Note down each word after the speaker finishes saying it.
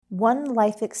One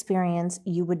life experience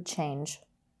you would change.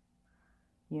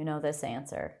 You know this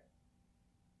answer.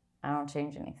 I don't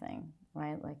change anything,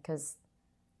 right? Like, because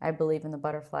I believe in the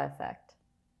butterfly effect.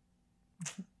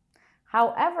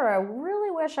 However, I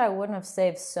really wish I wouldn't have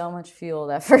saved so much fuel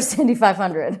that first Indy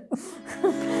 500.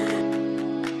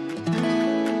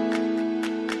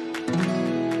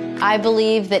 I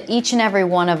believe that each and every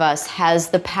one of us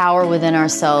has the power within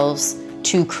ourselves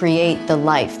to create the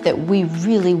life that we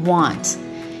really want.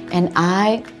 And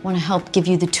I want to help give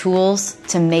you the tools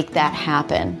to make that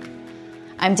happen.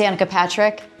 I'm Danica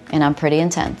Patrick, and I'm pretty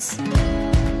intense.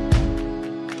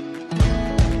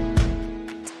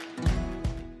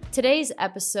 Today's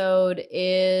episode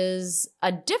is a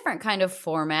different kind of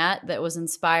format that was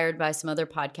inspired by some other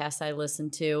podcasts I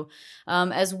listened to,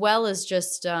 as well as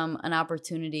just an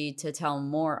opportunity to tell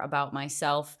more about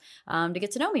myself, to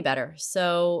get to know me better.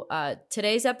 So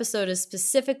today's episode is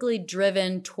specifically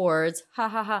driven towards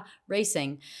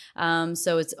racing.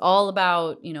 So it's all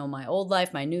about, my old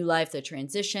life, my new life, the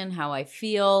transition, how I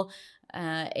feel.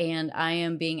 And I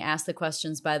am being asked the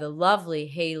questions by the lovely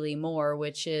Haley Moore,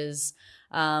 which is...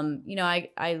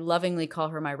 I lovingly call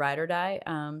her my ride or die.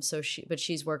 But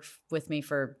she's worked with me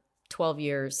for 12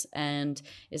 years and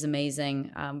is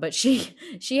amazing. But she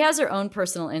has her own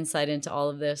personal insight into all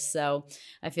of this. So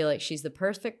I feel like she's the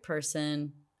perfect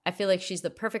person. I feel like she's the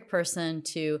perfect person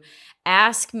to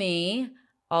ask me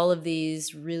all of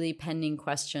these really pending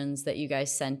questions that you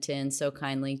guys sent in so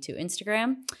kindly to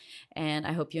Instagram. And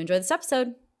I hope you enjoy this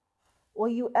episode. Will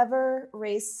you ever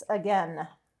race again?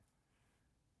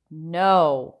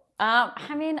 No. I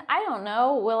don't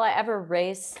know. Will I ever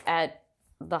race at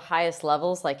the highest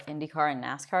levels like IndyCar and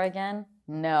NASCAR again?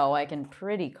 No, I can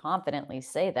pretty confidently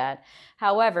say that.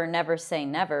 However, never say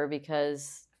never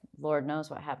because Lord knows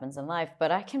what happens in life, but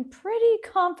I can pretty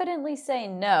confidently say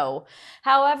no.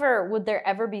 However, would there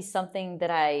ever be something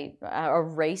a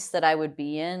race that I would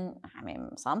be in?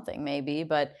 Something maybe,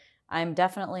 but I'm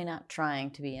definitely not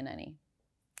trying to be in any.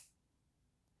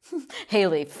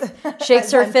 Haley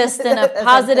shakes her fist in a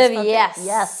positive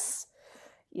yes.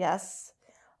 Yes.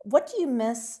 What do you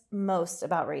miss most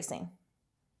about racing?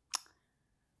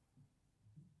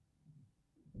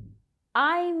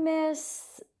 I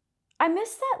miss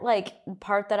that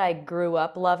part that I grew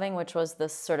up loving, which was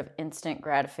this sort of instant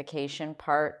gratification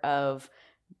part of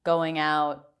going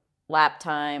out, lap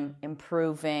time,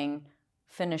 improving,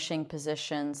 finishing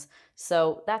positions.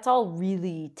 So that's all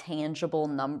really tangible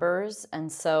numbers.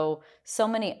 And so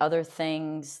many other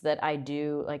things that I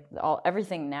do,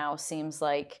 everything now seems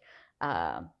like,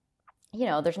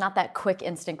 there's not that quick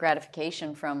instant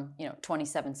gratification from,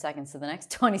 27 seconds to the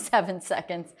next 27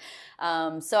 seconds.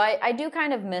 So I do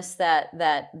kind of miss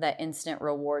that instant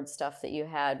reward stuff that you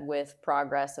had with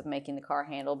progress of making the car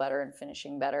handle better and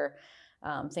finishing better.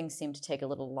 Things seem to take a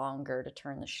little longer to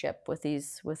turn the ship with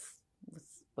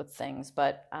things,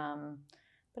 but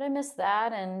I miss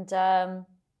that. And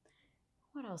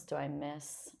what else do I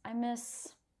miss?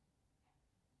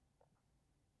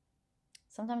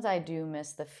 Sometimes I do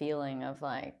miss the feeling of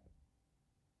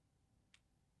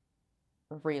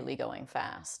really going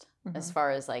fast, as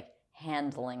far as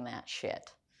handling that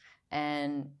shit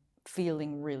and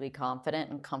feeling really confident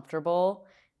and comfortable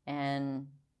and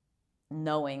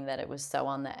knowing that it was so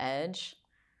on the edge.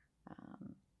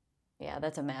 Yeah,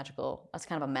 that's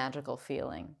kind of a magical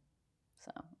feeling.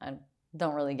 So I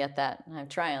don't really get that. I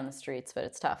try on the streets, but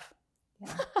it's tough.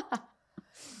 Yeah.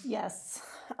 Yes.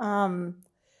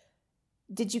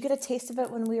 Did you get a taste of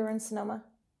it when we were in Sonoma?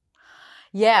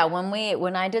 Yeah,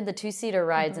 when I did the 2-seater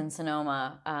rides in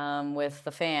Sonoma with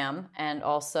the fam and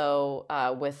also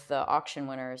with the auction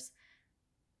winners,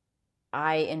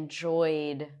 I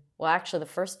enjoyed, actually the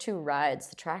first 2 rides,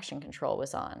 the traction control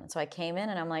was on. So I came in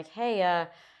and I'm like, hey,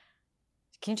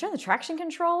 can you turn the traction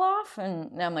control off?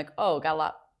 And I'm like, oh, got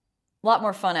a lot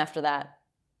more fun after that.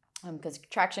 Because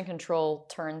traction control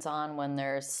turns on when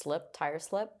there's tire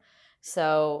slip.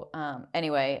 So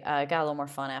anyway, I got a little more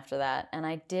fun after that. And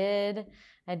I did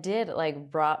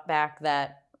brought back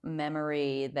that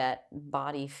memory, that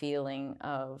body feeling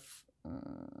of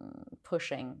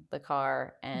pushing the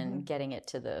car and getting it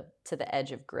to the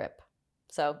edge of grip.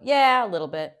 So yeah, a little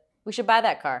bit. We should buy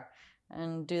that car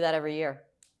and do that every year.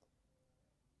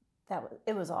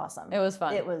 It was awesome. It was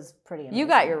fun. It was pretty amazing. You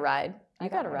got your ride. I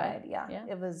got a ride. Yeah.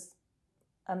 It was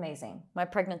amazing. My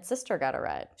pregnant sister got a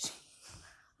ride.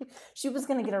 She was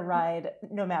going to get a ride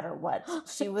no matter what.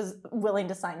 She was willing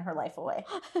to sign her life away.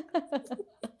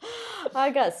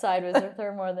 I got sideways with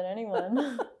her more than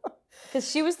anyone. Because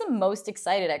she was the most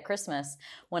excited at Christmas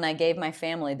when I gave my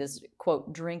family this,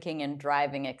 quote, drinking and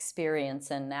driving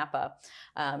experience in Napa.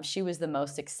 She was the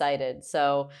most excited.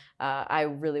 So I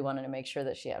really wanted to make sure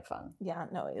that she had fun. Yeah,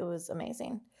 no, it was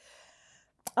amazing.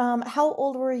 How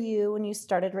old were you when you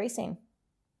started racing?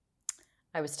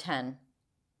 I was 10.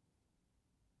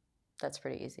 That's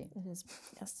pretty easy. It is,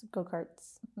 yes,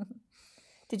 go-karts.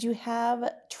 Did you have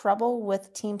trouble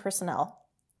with team personnel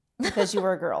because you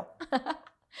were a girl?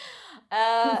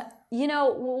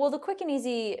 Well, the quick and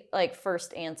easy,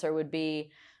 first answer would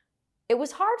be, it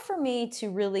was hard for me to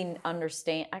really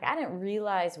understand. I didn't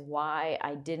realize why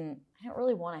I didn't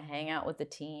really want to hang out with the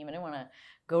team. I didn't want to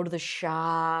go to the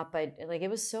shop. It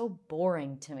was so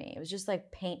boring to me. It was just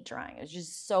like paint drying. It was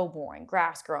just so boring.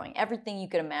 Grass growing, everything you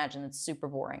could imagine that's super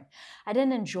boring. I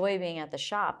didn't enjoy being at the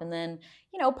shop. And then,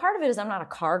 part of it is I'm not a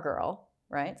car girl,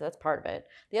 right? So that's part of it.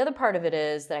 The other part of it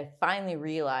is that I finally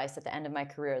realized at the end of my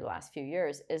career the last few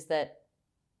years is that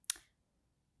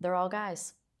they're all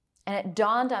guys. And it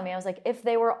dawned on me, I was like, if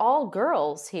they were all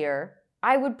girls here,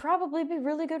 I would probably be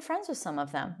really good friends with some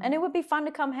of them. And it would be fun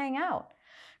to come hang out.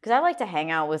 Because I like to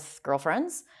hang out with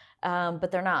girlfriends,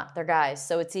 but they're not. They're guys.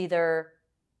 So it's either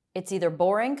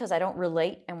boring because I don't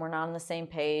relate and we're not on the same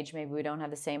page. Maybe we don't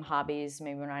have the same hobbies.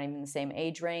 Maybe we're not even in the same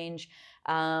age range,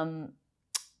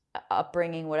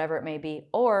 upbringing, whatever it may be.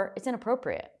 Or it's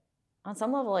inappropriate. On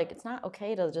some level, it's not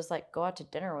okay to just go out to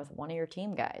dinner with one of your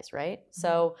team guys, right? Mm-hmm.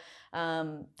 So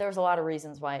there's a lot of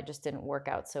reasons why it just didn't work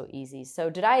out so easy.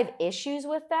 So did I have issues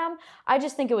with them? I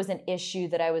just think it was an issue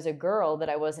that I was a girl, that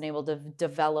I wasn't able to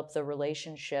develop the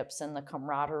relationships and the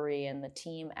camaraderie and the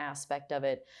team aspect of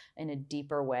it in a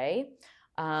deeper way.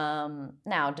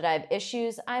 Now, did I have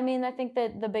issues? I think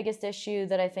that the biggest issue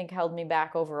that I think held me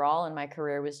back overall in my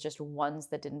career was just ones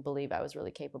that didn't believe I was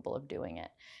really capable of doing it.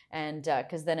 And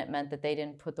because then it meant that they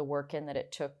didn't put the work in that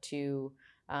it took to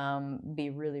build a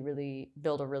really,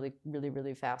 really,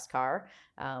 really fast car,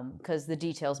 because the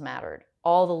details mattered.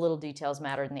 All the little details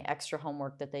mattered, and the extra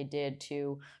homework that they did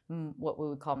to what we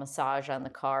would call massage on the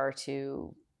car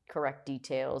to correct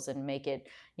details and make it,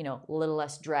 a little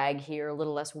less drag here, a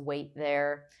little less weight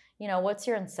there. What's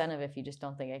your incentive if you just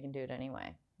don't think I can do it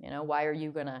anyway? Why are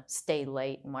you going to stay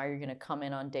late, and why are you going to come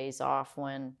in on days off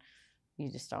when you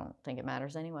just don't think it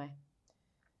matters anyway?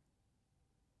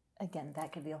 Again,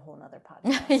 that could be a whole nother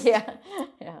podcast. Yeah.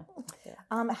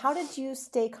 How did you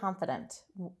stay confident?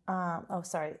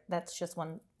 Sorry, that's just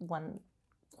one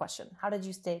question. How did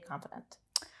you stay confident?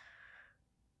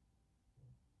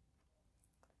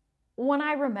 When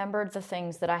I remembered the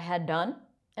things that I had done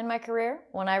in my career,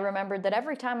 when I remembered that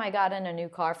every time I got in a new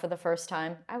car for the first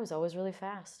time, I was always really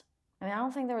fast. I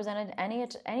don't think there was any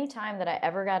time that I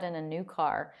ever got in a new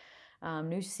car,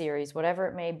 new series, whatever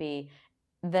it may be,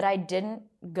 that I didn't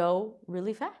go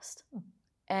really fast.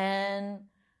 And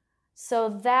so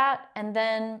that, and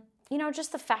then,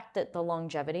 just the fact that the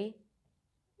longevity,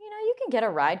 you can get a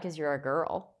ride because you're a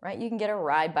girl, right? You can get a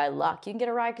ride by luck. You can get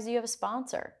a ride because you have a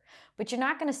sponsor. But you're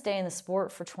not going to stay in the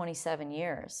sport for 27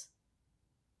 years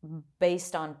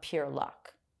based on pure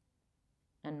luck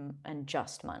and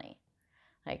just money.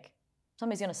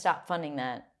 Somebody's going to stop funding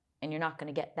that, and you're not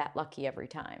going to get that lucky every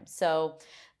time. So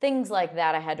things like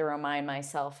that I had to remind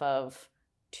myself of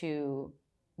to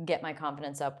get my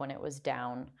confidence up when it was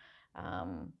down.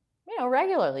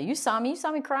 Regularly. You saw me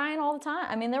crying all the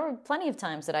time. There were plenty of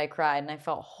times that I cried and I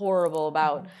felt horrible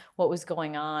about what was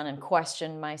going on and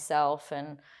questioned myself.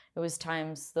 And it was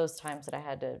those times that I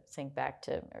had to think back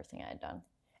to everything I had done.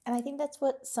 And I think that's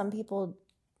what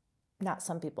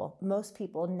most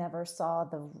people never saw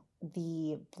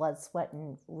the blood, sweat,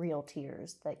 and real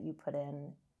tears that you put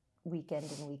in week in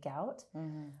and week out.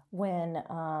 Mm-hmm. When,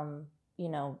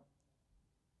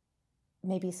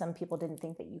 maybe some people didn't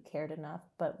think that you cared enough,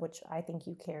 but which I think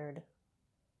you cared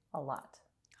a lot.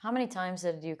 How many times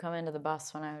did you come into the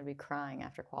bus when I would be crying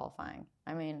after qualifying?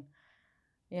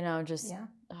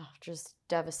 Just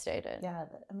devastated. Yeah,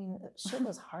 shit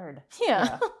was hard.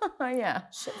 Yeah. Yeah.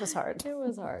 Shit was hard. It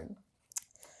was hard.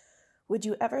 Would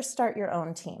you ever start your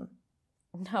own team?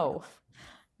 No.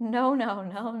 No.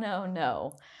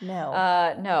 No,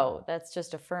 that's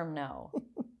just a firm no.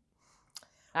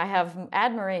 I have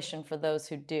admiration for those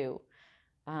who do.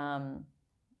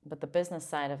 But the business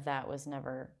side of that was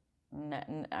never,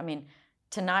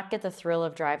 to not get the thrill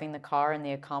of driving the car and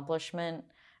the accomplishment,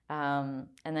 and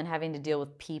then having to deal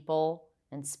with people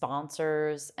and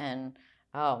sponsors and,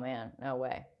 oh man, no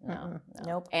way. No.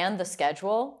 Nope. And the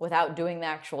schedule without doing the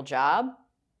actual job.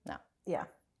 No. Yeah.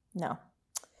 No.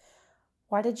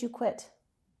 Why did you quit?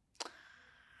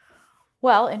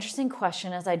 Well, interesting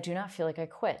question, as I do not feel like I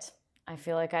quit. I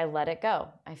feel like I let it go.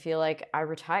 I feel like I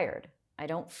retired. I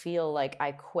don't feel like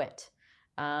I quit.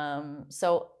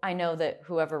 So I know that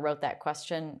whoever wrote that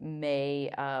question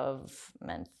may have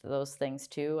meant those things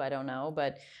too. I don't know,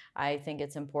 but I think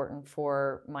it's important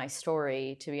for my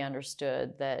story to be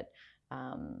understood that,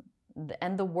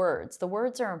 and the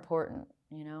words are important.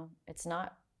 It's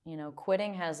not,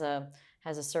 quitting has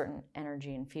a certain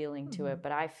energy and feeling to it,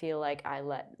 but I feel like I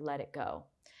let it go.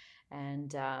 And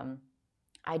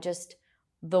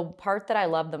the part that I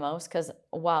love the most, because,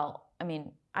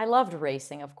 I loved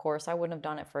racing, of course. I wouldn't have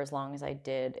done it for as long as I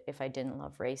did if I didn't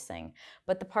love racing.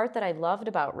 But the part that I loved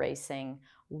about racing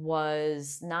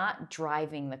was not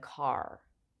driving the car.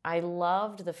 I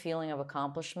loved the feeling of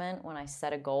accomplishment when I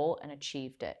set a goal and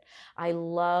achieved it. I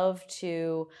loved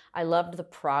the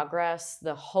progress,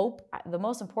 the hope. The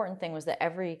most important thing was that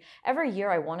every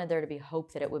year I wanted there to be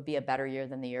hope that it would be a better year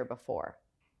than the year before.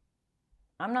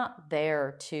 I'm not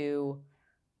there to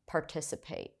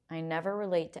participate. I never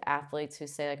relate to athletes who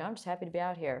say, like, I'm just happy to be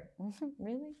out here.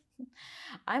 Really?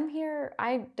 I'm here.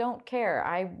 I don't care.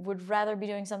 I would rather be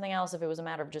doing something else if it was a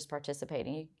matter of just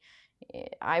participating.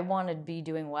 I want to be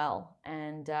doing well.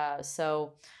 And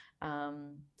so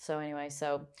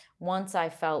once I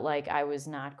felt like I was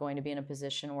not going to be in a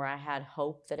position where I had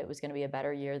hope that it was going to be a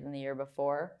better year than the year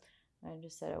before, I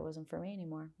just said it wasn't for me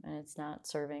anymore. And it's not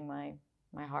serving my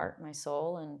heart, my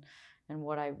soul, and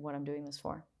what I'm doing this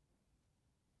for.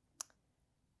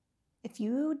 If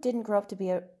you didn't grow up to be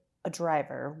a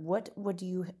driver, what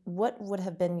would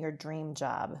have been your dream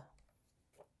job?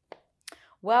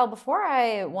 Well, before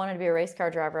I wanted to be a race car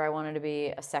driver, I wanted to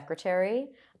be a secretary,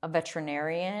 a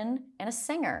veterinarian, and a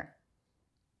singer.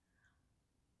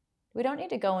 We don't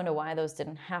need to go into why those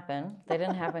didn't happen. They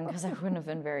didn't happen because I wouldn't have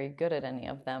been very good at any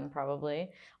of them, probably,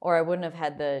 or I wouldn't have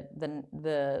had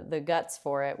the guts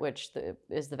for it, which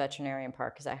is the veterinarian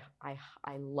part, because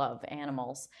I love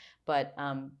animals, but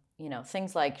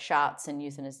things like shots and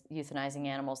euthanizing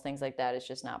animals, things like that, is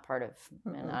just not part of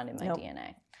not in my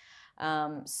DNA.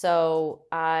 So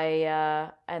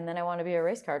and then I want to be a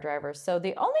race car driver. So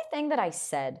the only thing that I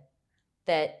said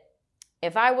that,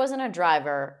 if I wasn't a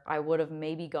driver, I would have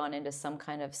maybe gone into some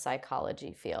kind of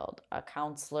psychology field, a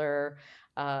counselor,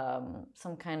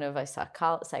 some kind of a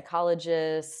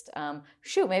psychologist.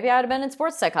 Maybe I would have been in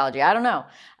sports psychology. I don't know.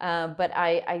 But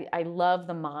I love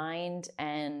the mind,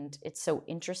 and it's so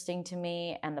interesting to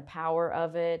me, and the power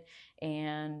of it,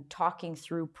 and talking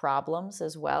through problems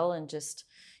as well, and just,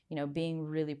 being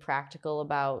really practical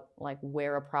about like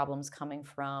where a problem's coming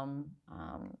from,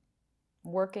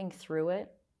 working through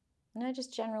it. And I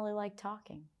just generally like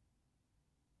talking.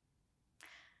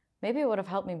 Maybe it would have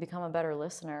helped me become a better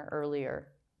listener earlier,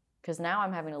 because now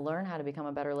I'm having to learn how to become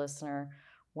a better listener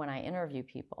when I interview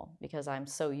people, because I'm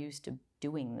so used to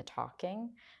doing the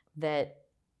talking that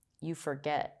you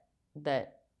forget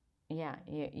that,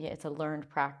 it's a learned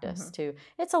practice too.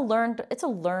 It's a learned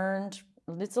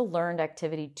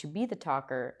activity to be the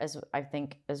talker, as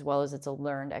well as it's a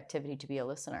learned activity to be a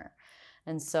listener.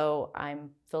 And so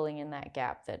I'm filling in that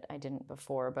gap that I didn't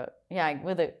before. But yeah,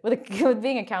 with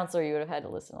being a counselor, you would have had to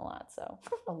listen a lot. So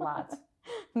a lot.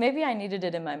 Maybe I needed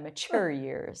it in my mature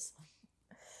years.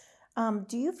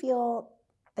 Do you feel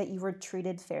that you were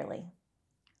treated fairly?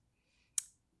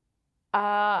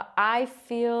 I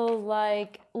feel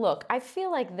like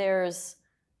there's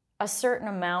a certain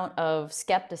amount of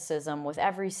skepticism with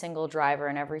every single driver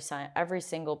and every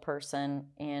single person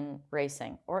in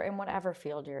racing, or in whatever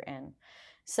field you're in.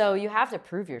 So you have to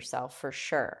prove yourself for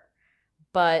sure.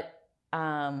 But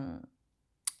I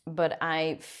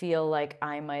feel like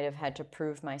I might have had to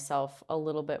prove myself a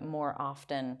little bit more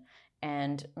often,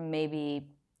 and maybe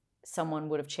someone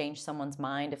would have changed someone's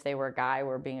mind if they were a guy,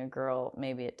 or being a girl,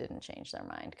 maybe it didn't change their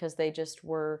mind, because they just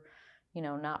were,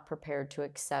 not prepared to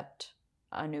accept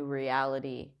a new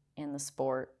reality in the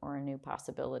sport, or a new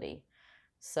possibility.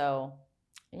 So,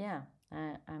 yeah,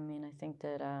 I think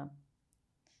that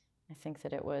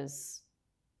it was.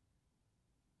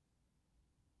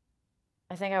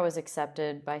 I think I was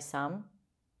accepted by some,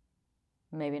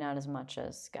 maybe not as much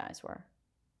as guys were,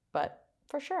 but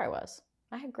for sure I was.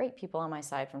 I had great people on my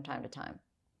side from time to time.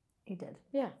 You did.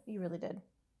 Yeah, you really did.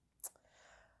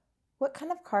 What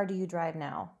kind of car do you drive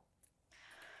now?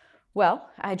 Well,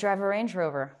 I drive a Range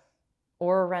Rover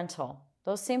or a rental.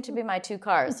 Those seem to be my two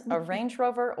cars, a Range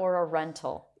Rover or a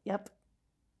rental. Yep.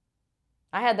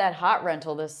 I had that hot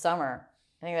rental this summer.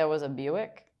 I think that was a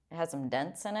Buick. It had some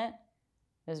dents in it.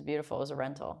 It was beautiful. It was a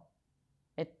rental.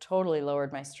 It totally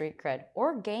lowered my street cred,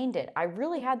 or gained it. I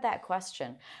really had that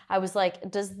question. I was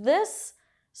like, does this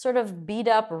sort of beat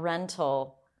up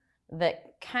rental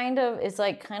that kind of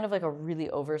like a really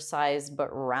oversized but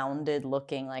rounded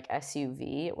looking like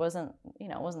SUV. It wasn't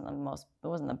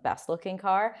the best looking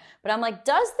car, but I'm like,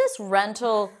 does this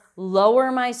rental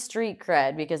lower my street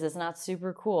cred because it's not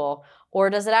super cool, or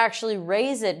does it actually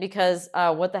raise it because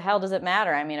what the hell does it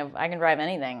matter? I mean, if I can drive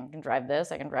anything. I can drive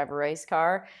this, I can drive a race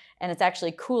car, and it's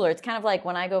actually cooler. It's kind of like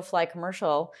when I go fly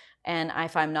commercial and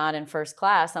if I'm not in first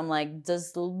class, I'm like,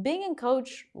 does being in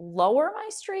coach lower my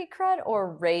street cred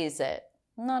or raise it?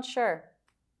 I'm not sure.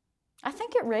 I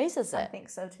think it raises it. I think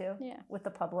so too. Yeah. With the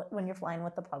public, when you're flying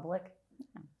with the public.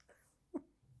 Yeah.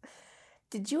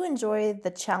 Did you enjoy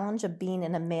the challenge of being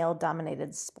in a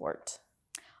male-dominated sport?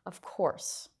 Of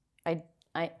course. I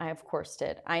of course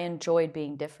did. I enjoyed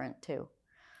being different too.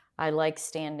 I like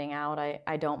standing out.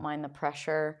 I don't mind the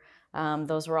pressure.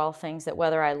 Those were all things that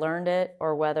whether I learned it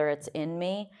or whether it's in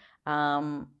me,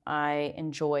 I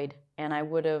enjoyed. And I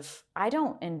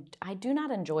do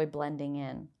not enjoy blending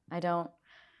in.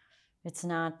 It's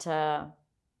not,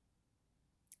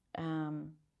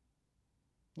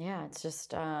 it's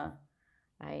just,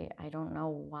 I don't know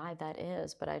why that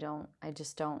is, but I don't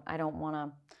want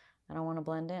to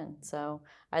blend in. So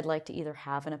I'd like to either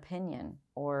have an opinion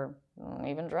or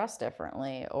even dress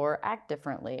differently or act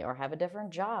differently or have a different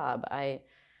job. It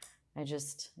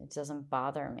doesn't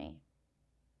bother me.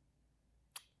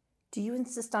 Do you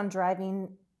insist on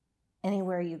driving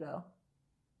anywhere you go?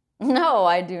 No,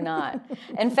 I do not.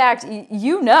 In fact,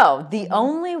 the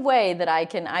only way that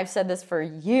I've said this for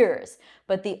years,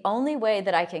 but the only way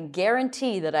that I can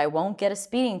guarantee that I won't get a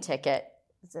speeding ticket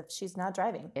is if she's not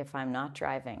driving. If I'm not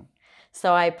driving.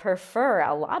 So I prefer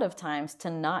a lot of times to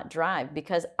not drive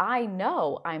because I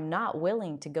know I'm not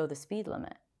willing to go the speed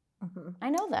limit. Mm-hmm. I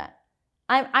know that.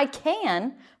 I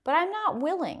can, but I'm not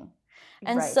willing.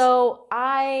 And right. So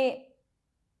I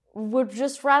would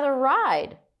just rather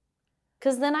ride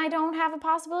because then I don't have a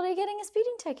possibility of getting a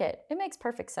speeding ticket. It makes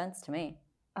perfect sense to me.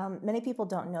 Many people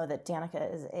don't know that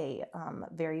Danica is a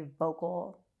very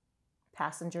vocal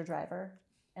passenger driver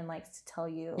and likes to tell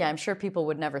you. Yeah, I'm sure people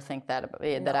would never think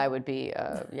that I would be,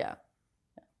 yeah.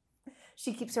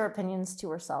 She keeps her opinions to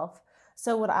herself.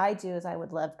 So what I do is I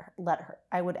would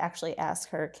I would actually ask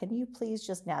her, can you please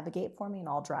just navigate for me and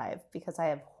I'll drive because I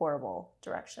have horrible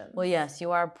directions. Well, yes, you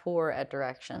are poor at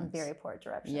directions. I'm very poor at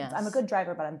directions. Yes. I'm a good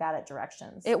driver, but I'm bad at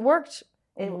directions. It worked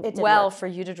it well work. For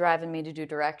you to drive and me to do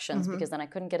directions because then I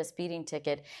couldn't get a speeding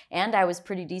ticket and I was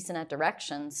pretty decent at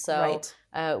directions. So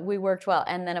we worked well.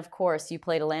 And then, of course, you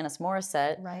played Alanis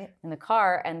Morissette in the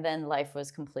car and then life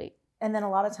was complete. And then a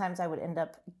lot of times I would end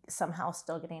up somehow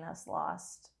still getting us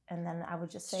lost. And then I would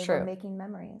just say, we're making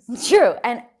memories. True.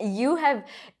 And you have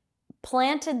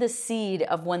planted the seed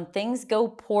of when things go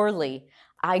poorly,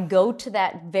 I go to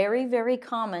that very, very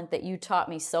comment that you taught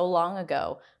me so long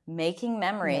ago, making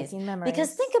memories.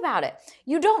 Because think about it.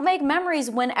 You don't make memories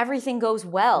when everything goes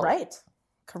well. Right.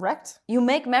 Correct. You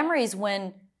make memories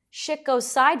when shit goes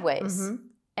sideways. Mm-hmm.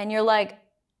 And you're like,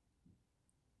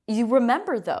 you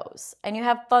remember those and you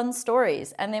have fun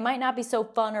stories and they might not be so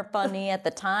fun or funny at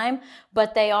the time,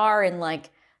 but they are in like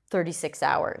 36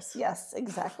 hours. Yes,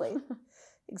 exactly.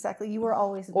 Exactly. You were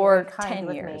always very kind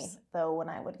with me though when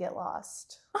I would get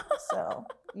lost. So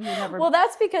you never. Well,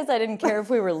 that's because I didn't care if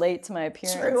we were late to my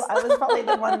appearance. True. I was probably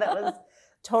the one that was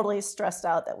totally stressed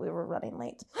out that we were running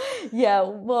late. Yeah,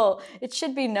 well, it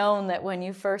should be known that when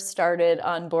you first started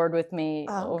on board with me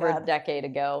a decade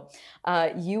ago,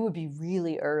 you would be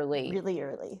really early. Really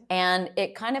early. And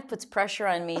it kind of puts pressure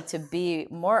on me to be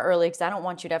more early because I don't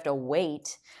want you to have to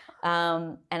wait.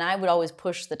 And I would always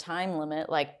push the time limit.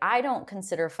 Like, I don't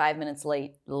consider 5 minutes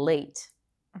late.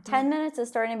 Mm-hmm. 10 minutes is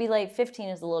starting to be late. 15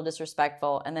 is a little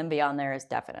disrespectful. And then beyond there is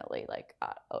definitely like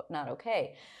not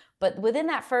okay. But within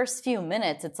that first few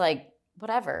minutes, it's like,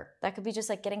 whatever. That could be just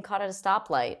like getting caught at a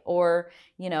stoplight or,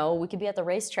 we could be at the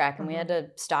racetrack and we had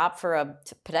to stop for a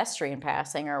pedestrian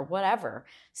passing or whatever.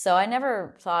 So I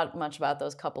never thought much about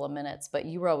those couple of minutes, but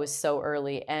you were always so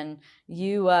early and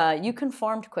you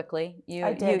conformed quickly.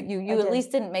 I did. You at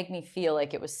least didn't make me feel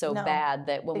like it was so bad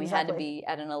that when we had to be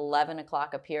at an 11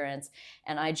 o'clock appearance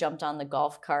and I jumped on the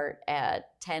golf cart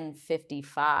at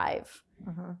 10:55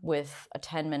 with a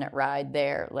 10-minute ride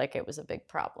there, like it was a big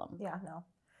problem. Yeah, no.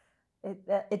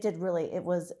 It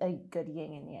was a good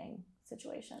yin and yang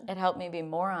situation. It helped me be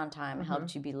more on time. It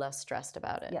helped you be less stressed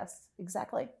about it. Yes,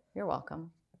 exactly. You're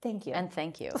welcome. Thank you. And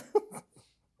thank you.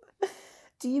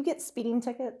 Do you get speeding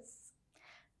tickets?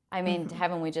 I mean,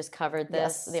 haven't we just covered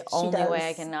this? Yes, the only way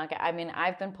I can not get,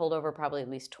 I've been pulled over probably at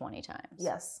least 20 times.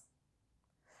 Yes.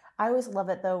 I always love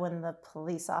it though when the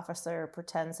police officer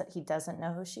pretends that he doesn't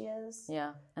know who she is.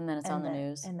 Yeah, and then it's on the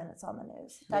news. And then it's on the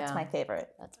news. That's my favorite.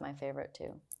 That's my favorite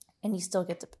too. And you still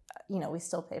get to, we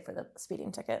still pay for the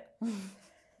speeding ticket.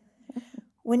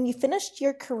 When you finished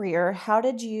your career, how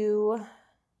did you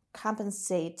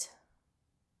compensate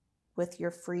with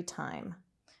your free time?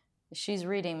 She's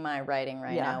reading my writing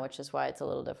right now, which is why it's a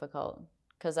little difficult.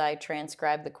 Because I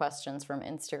transcribed the questions from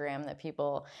Instagram that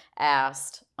people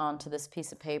asked onto this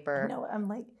piece of paper. No, I'm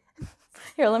like...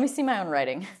 Here, let me see my own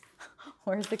writing.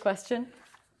 Where's the question?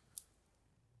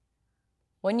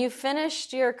 When you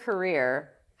finished your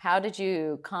career, how did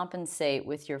you compensate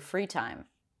with your free time?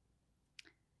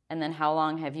 And then how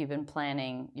long have you been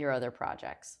planning your other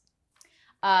projects?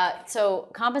 So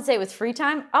compensate with free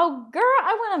time? Oh, girl,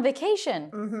 I went on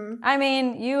vacation. Mm-hmm. I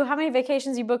mean, how many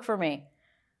vacations you booked for me?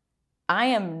 I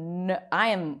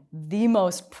am the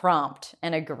most prompt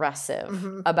and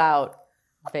aggressive about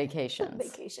vacations.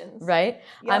 Right?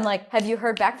 Yep. I'm like, have you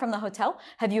heard back from the hotel?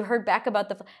 Have you heard back about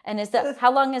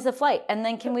how long is the flight? And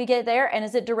then can we get there? And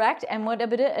is it direct? And what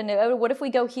if we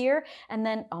go here? And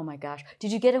then, oh my gosh,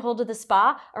 did you get a hold of the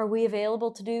spa? Are we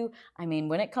available to do? I mean,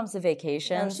 when it comes to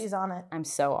vacations, she's on it. I'm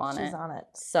so on it. She's on it.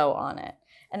 So on it.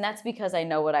 And that's because I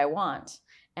know what I want.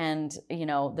 And,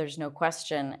 there's no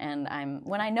question. And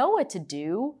when I know what to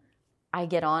do, I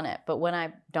get on it. But when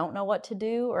I don't know what to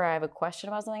do or I have a question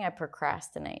about something, I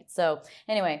procrastinate. So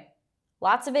anyway,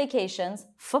 lots of vacations,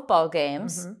 football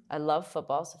games. Mm-hmm. I love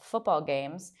football. So football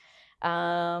games.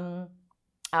 Winery.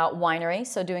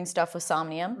 So doing stuff with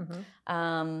Somnium.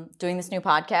 Mm-hmm. Doing this new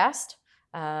podcast.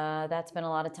 That's been a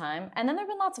lot of time. And then there have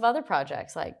been lots of other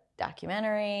projects like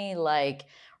documentary, like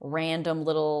random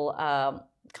little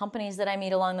companies that I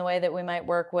meet along the way that we might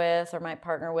work with or might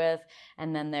partner with.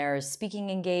 And then there's speaking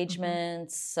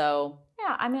engagements. Mm-hmm. So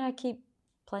yeah, I mean, I keep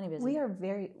plenty busy. We're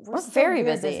very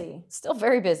busy. Still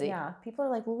very busy. Yeah. People are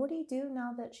like, well, what do you do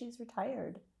now that she's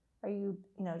retired? Are you,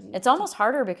 it's almost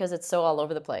harder because it's so all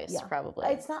over the place, probably.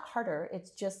 It's not harder.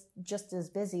 It's just as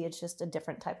busy. It's just a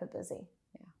different type of busy.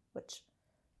 Yeah. Which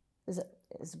is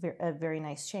a very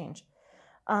nice change.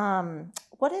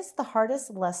 What is the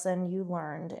hardest lesson you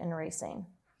learned in racing?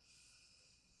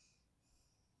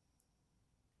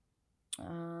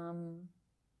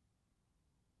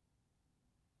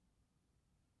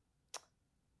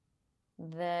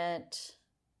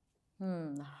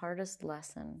 The hardest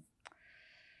lesson.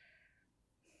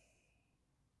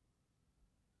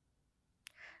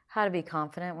 How to be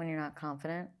confident when you're not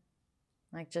confident.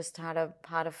 Like just how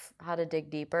to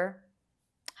dig deeper.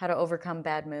 How to overcome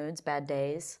bad moods, bad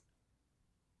days.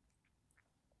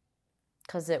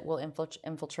 Because it will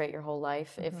infiltrate your whole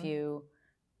life if you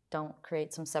don't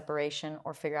create some separation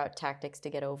or figure out tactics to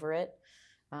get over it.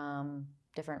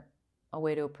 A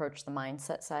way to approach the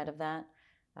mindset side of that.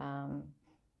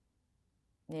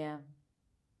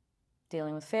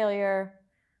 Dealing with failure,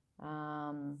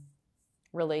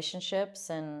 relationships,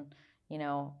 and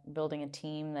building a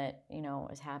team that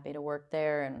is happy to work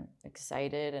there and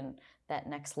excited, and that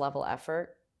next level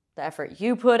effort, the effort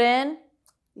you put in.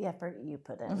 The effort you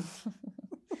put in.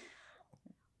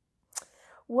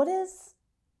 What is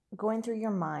going through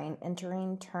your mind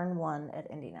entering turn 1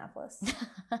 at Indianapolis?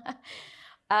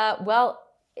 Well,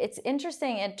 it's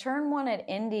interesting. At turn 1 at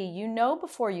Indy,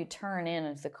 before you turn in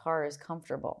if the car is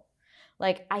comfortable.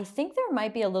 Like, I think there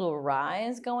might be a little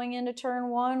rise going into turn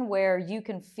 1 where you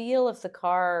can feel if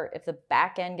the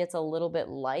back end gets a little bit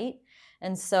light.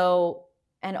 And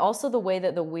also the way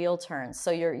that the wheel turns.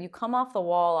 So you come off the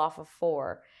wall off of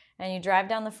 4 and you drive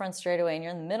down the front straightaway and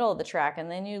you're in the middle of the track, and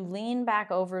then you lean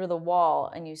back over to the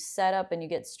wall and you set up and you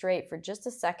get straight for just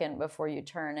a second before you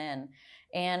turn in.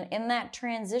 And in that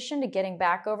transition to getting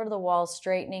back over to the wall,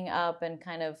 straightening up and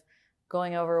kind of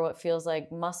going over what feels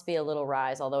like must be a little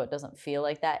rise, although it doesn't feel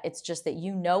like that. It's just that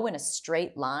in a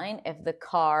straight line if the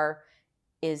car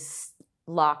is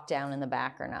locked down in the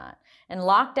back or not. And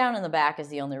locked down in the back is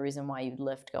the only reason why you'd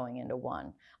lift going into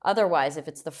 1. Otherwise, if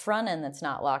it's the front end that's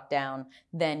not locked down,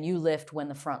 then you lift when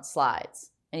the front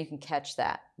slides and you can catch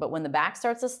that. But when the back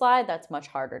starts to slide, that's much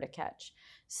harder to catch.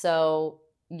 So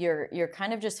you're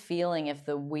kind of just feeling if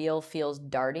the wheel feels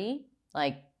darty,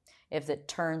 like if it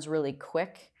turns really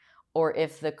quick, or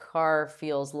if the car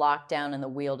feels locked down and the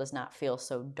wheel does not feel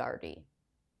so darty.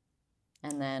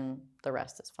 And then the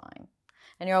rest is fine.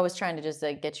 And you're always trying to just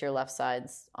get your left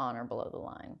sides on or below the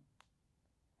line.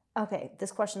 Okay,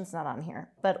 this question's not on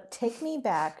here, but take me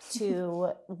back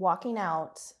to walking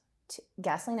out to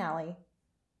Gasoline Alley,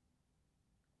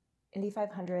 Indy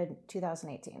 500,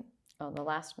 2018. Oh, my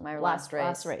last race. Last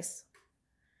race.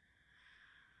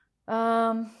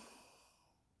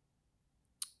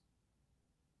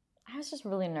 I was just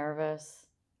really nervous.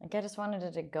 Like, I just wanted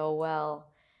it to go well.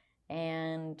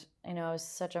 And, it was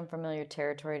such unfamiliar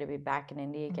territory to be back in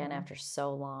Indy again after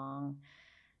so long.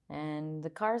 And the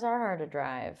cars are hard to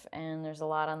drive, and there's a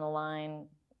lot on the line,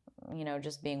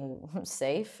 just being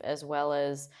safe, as well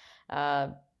as,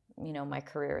 my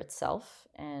career itself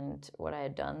and what I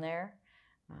had done there.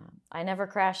 I never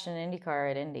crashed an Indy car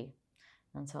at Indy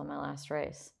until my last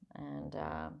race. And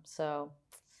so,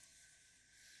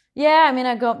 yeah,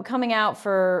 coming out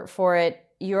for it,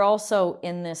 you're also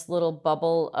in this little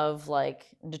bubble of like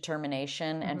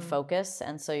determination and focus.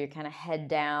 And so you're kind of head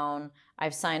down.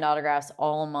 I've signed autographs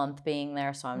all month being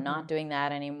there, so I'm not doing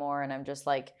that anymore. And I'm just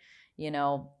like,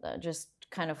 just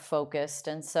kind of focused.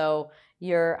 And so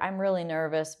I'm really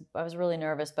nervous. I was really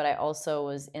nervous, but I also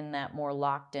was in that more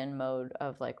locked in mode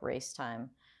of like race time.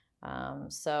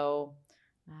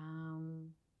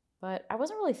 But I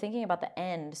wasn't really thinking about the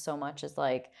end so much as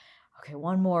like, okay,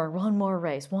 one more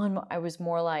race, one more. I was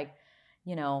more like,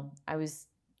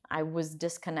 I was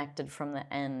disconnected from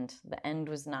the end. The end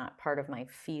was not part of my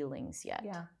feelings yet.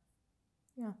 Yeah.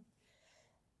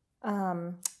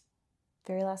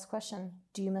 Very last question.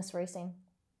 Do you miss racing?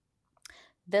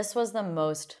 This was the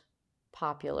most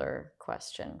popular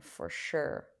question for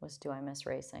sure, was do I miss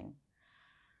racing?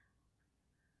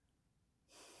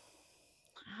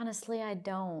 Honestly, I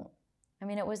don't.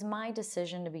 It was my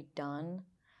decision to be done.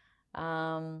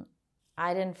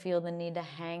 I didn't feel the need to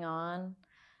hang on.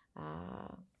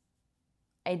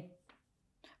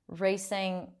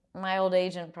 Racing, my old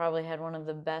agent probably had one of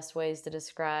the best ways to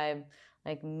describe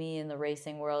like me in the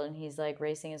racing world, and he's like,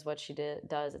 racing is what she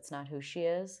does, it's not who she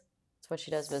is. It's what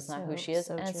she does, but it's not who she is.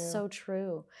 And it's so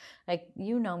true. Like,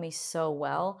 you know me so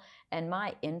well, and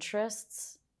my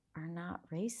interests are not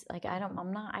race. Like, I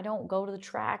don't go to the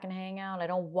track and hang out. I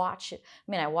don't watch it.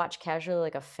 I watch casually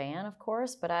like a fan, of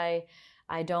course, but I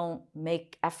don't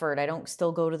make effort. I don't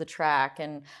still go to the track,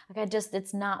 and like,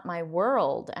 it's not my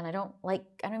world. And I don't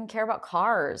even care about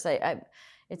cars.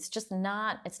 It's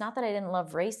not that I didn't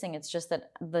love racing. It's just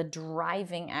that the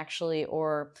driving actually,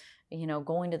 or,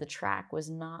 going to the track was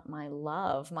not my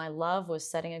love. My love was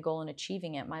setting a goal and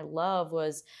achieving it. My love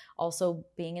was also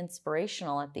being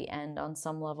inspirational at the end on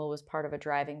some level, was part of a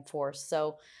driving force.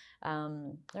 So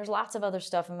there's lots of other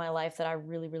stuff in my life that I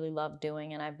really, really love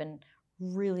doing, and I've been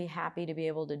really happy to be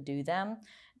able to do them.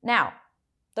 Now,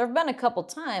 there have been a couple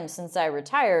times since I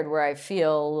retired where I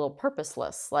feel a little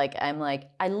purposeless.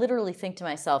 I literally think to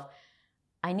myself,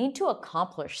 I need to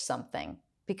accomplish something.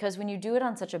 Because when you do it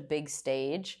on such a big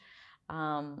stage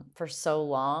for so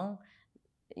long,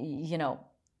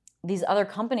 these other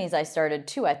companies I started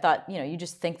too, I thought, you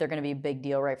just think they're going to be a big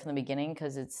deal right from the beginning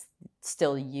because it's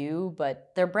still you,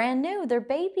 but they're brand new. They're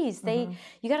babies.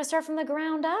 You got to start from the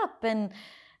ground up. And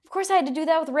of course I had to do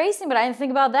that with racing, but I didn't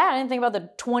think about that. I didn't think about the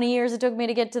 20 years it took me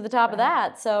to get to the top of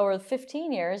that. So, or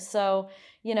 15 years. So,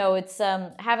 it's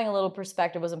having a little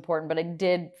perspective was important, but I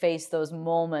did face those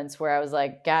moments where I was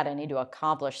like, God, I need to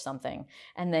accomplish something.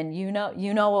 And then,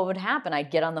 what would happen.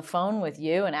 I'd get on the phone with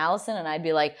you and Allison, and I'd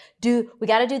be like, we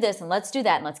got to do this, and let's do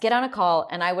that, and let's get on a call.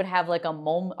 And I would have like a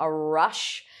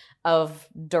rush of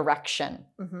direction.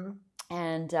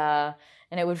 And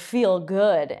it would feel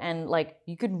good. And like,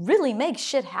 you could really make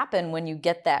shit happen when you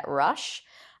get that rush.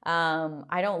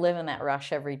 I don't live in that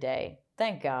rush every day.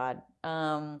 Thank God.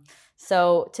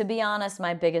 So to be honest,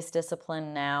 my biggest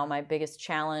discipline now, my biggest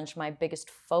challenge, my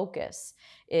biggest focus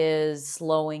is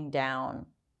slowing down.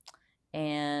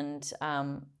 And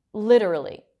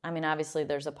literally, obviously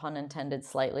there's a pun intended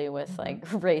slightly with like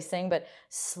racing, but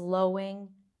slowing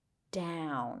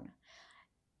down.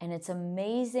 And it's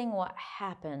amazing what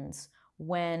happens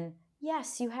when,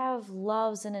 yes, you have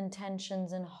loves and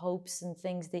intentions and hopes and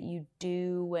things that you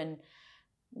do, and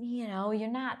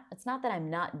it's not that I'm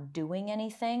not doing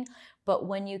anything, but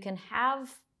when you can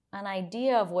have an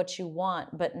idea of what you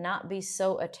want, but not be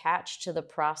so attached to the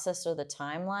process or the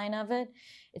timeline of it,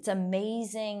 it's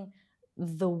amazing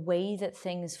the way that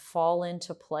things fall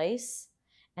into place.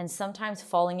 And sometimes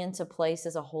falling into place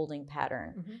is a holding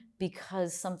pattern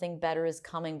because something better is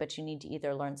coming, but you need to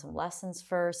either learn some lessons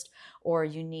first, or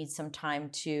you need some time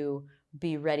to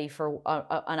be ready for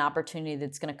an opportunity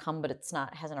that's going to come, but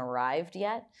hasn't arrived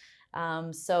yet.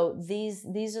 So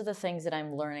these are the things that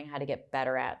I'm learning how to get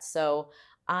better at. So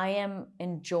I am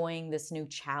enjoying this new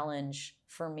challenge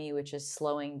for me, which is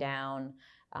slowing down,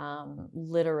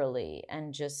 literally,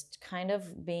 and just kind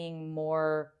of being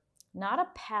more, not a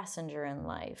passenger in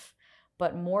life,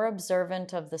 but more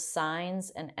observant of the signs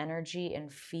and energy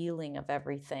and feeling of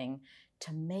everything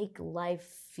to make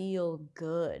life feel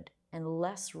good and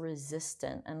less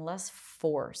resistant and less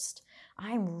forced.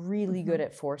 I'm really good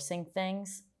at forcing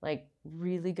things, like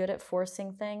really good at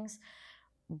forcing things.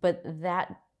 But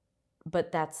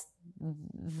that's,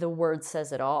 the word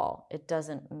says it all. It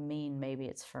doesn't mean maybe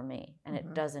it's for me. And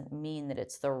it doesn't mean that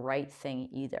it's the right thing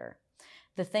either.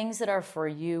 The things that are for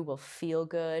you will feel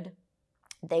good.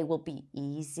 They will be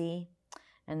easy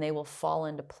and they will fall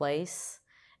into place.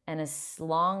 And as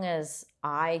long as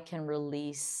I can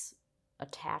release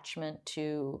attachment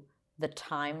to the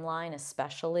timeline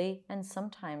especially, and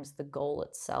sometimes the goal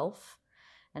itself,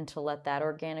 and to let that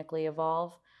organically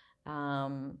evolve,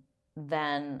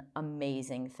 then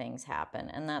amazing things happen.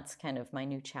 And that's kind of my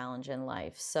new challenge in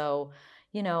life. So,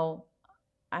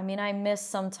 I miss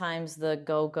sometimes the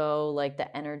go-go, like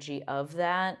the energy of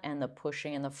that and the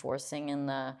pushing and the forcing and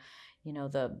the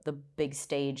big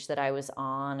stage that I was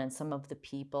on and some of the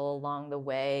people along the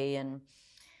way. And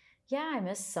yeah, I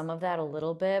miss some of that a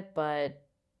little bit, but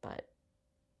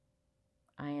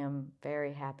I am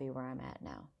very happy where I'm at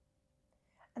now.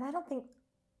 And I don't think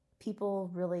people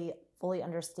really fully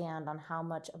understand on how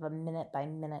much of a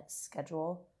minute-by-minute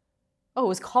schedule. Oh, it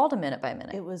was called a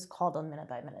minute-by-minute. It was called a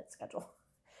minute-by-minute schedule,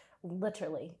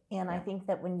 literally. And I think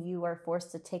that when you are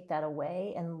forced to take that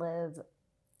away and live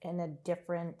on a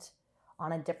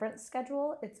different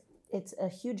schedule, it's a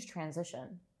huge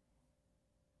transition.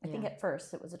 I think at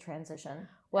first it was a transition.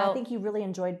 Well, I think you really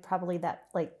enjoyed probably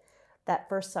that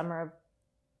first summer of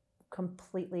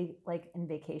completely in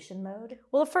vacation mode.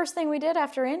 Well, the first thing we did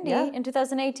after Indy in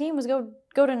 2018 was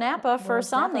go to Napa for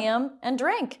Somnium and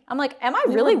drink. I'm like, am I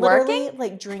really working?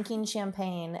 Drinking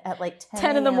champagne at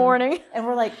 10 in the morning. And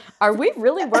we're like, are we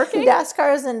really working?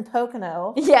 NASCAR's in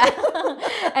Pocono. Yeah.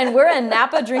 And we're in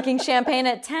Napa drinking champagne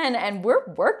at 10 and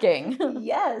we're working.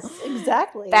 Yes,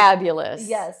 exactly. Fabulous.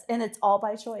 Yes. And it's all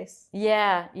by choice.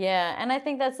 Yeah. Yeah. And I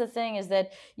think that's the thing, is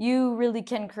that you really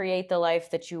can create the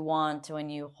life that you want when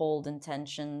you hold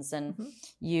intentions and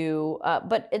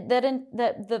but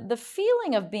the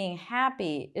feeling of being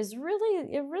happy is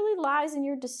really lies in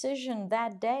your decision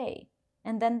that day,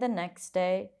 and then the next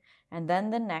day, and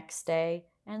then the next day,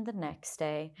 and the next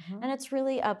day. And it's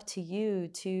really up to you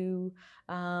to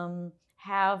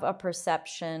have a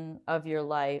perception of your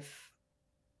life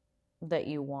that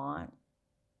you want.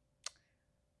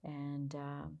 And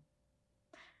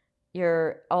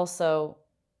you're also,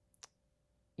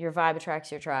 your vibe attracts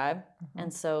your tribe.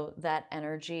 And so that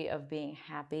energy of being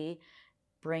happy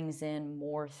brings in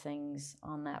more things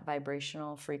on that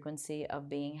vibrational frequency of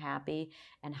being happy,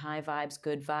 and high vibes,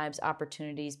 good vibes,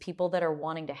 opportunities, people that are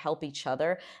wanting to help each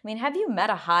other. I mean, have you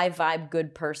met a high vibe,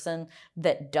 good person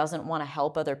that doesn't want to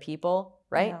help other people?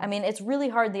 Right? No. I mean, it's really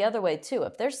hard the other way too.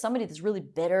 If there's somebody that's really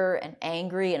bitter and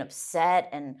angry and upset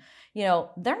and,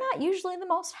 they're not usually the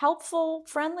most helpful,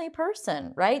 friendly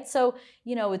person, right? So,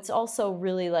 it's also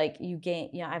really you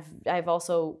gain, I've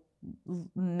also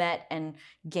met and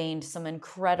gained some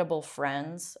incredible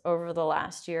friends over the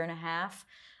last year and a half.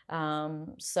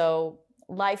 So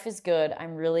life is good.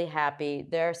 I'm really happy.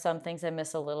 There are some things I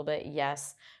miss a little bit,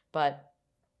 yes, but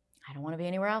I don't want to be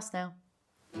anywhere else now.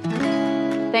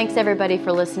 Thanks everybody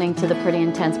for listening to the Pretty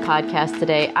Intense podcast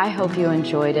today. I hope you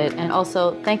enjoyed it. And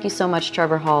also thank you so much,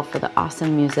 Trevor Hall, for the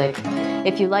awesome music.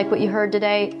 If you like what you heard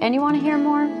today and you want to hear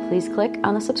more, please click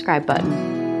on the subscribe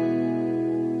button.